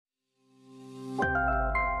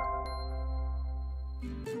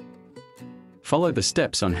Follow the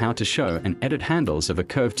steps on how to show and edit handles of a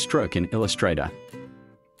curved stroke in Illustrator.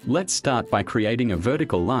 Let's start by creating a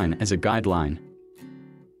vertical line as a guideline.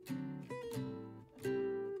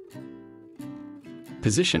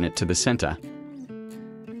 Position it to the center.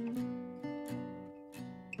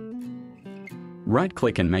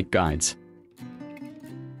 Right-click and make guides.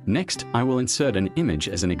 Next, I will insert an image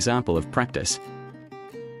as an example of practice.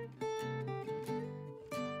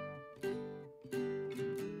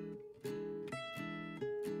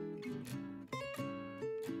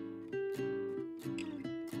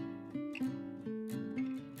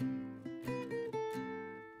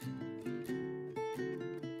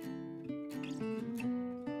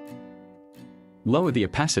 Lower the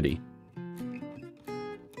opacity.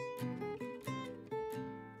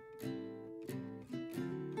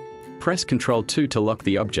 Press Ctrl 2 to lock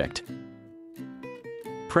the object.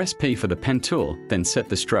 Press P for the pen tool, then set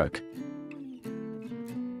the stroke.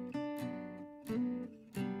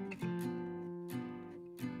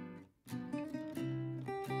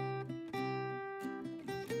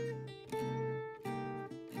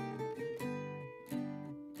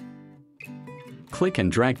 Click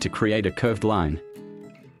and drag to create a curved line.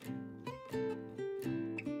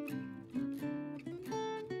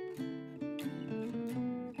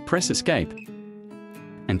 Press Escape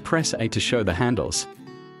and press A to show the handles.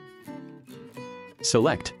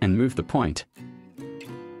 Select and move the point.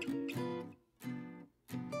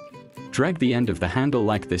 Drag the end of the handle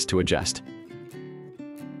like this to adjust.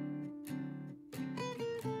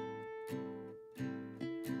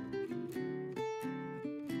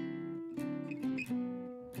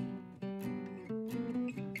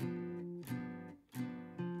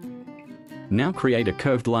 Now create a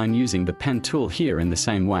curved line using the pen tool here in the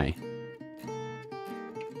same way.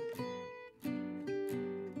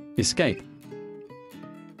 Escape.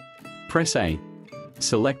 Press A.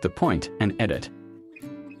 Select the point and edit.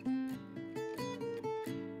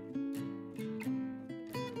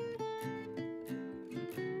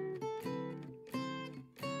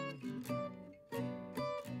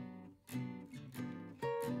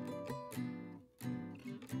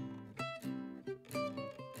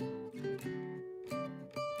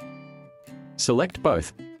 Select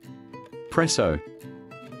both. Press O.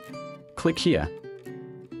 Click here.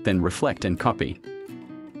 Then reflect and copy.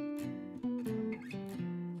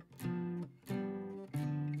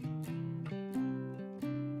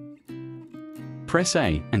 Press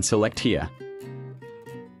A and select here.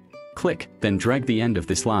 Click, then drag the end of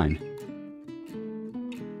this line.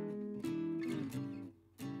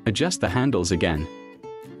 Adjust the handles again.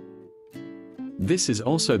 This is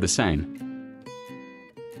also the same.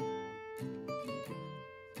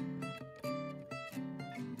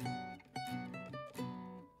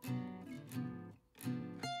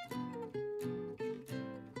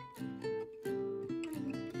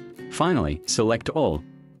 Finally, select all.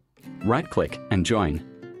 Right-click and join.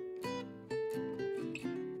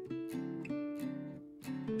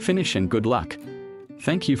 Finish and good luck.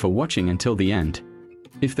 Thank you for watching until the end.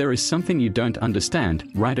 If there is something you don't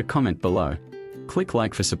understand, write a comment below. Click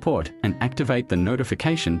like for support and activate the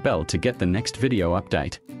notification bell to get the next video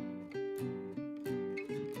update.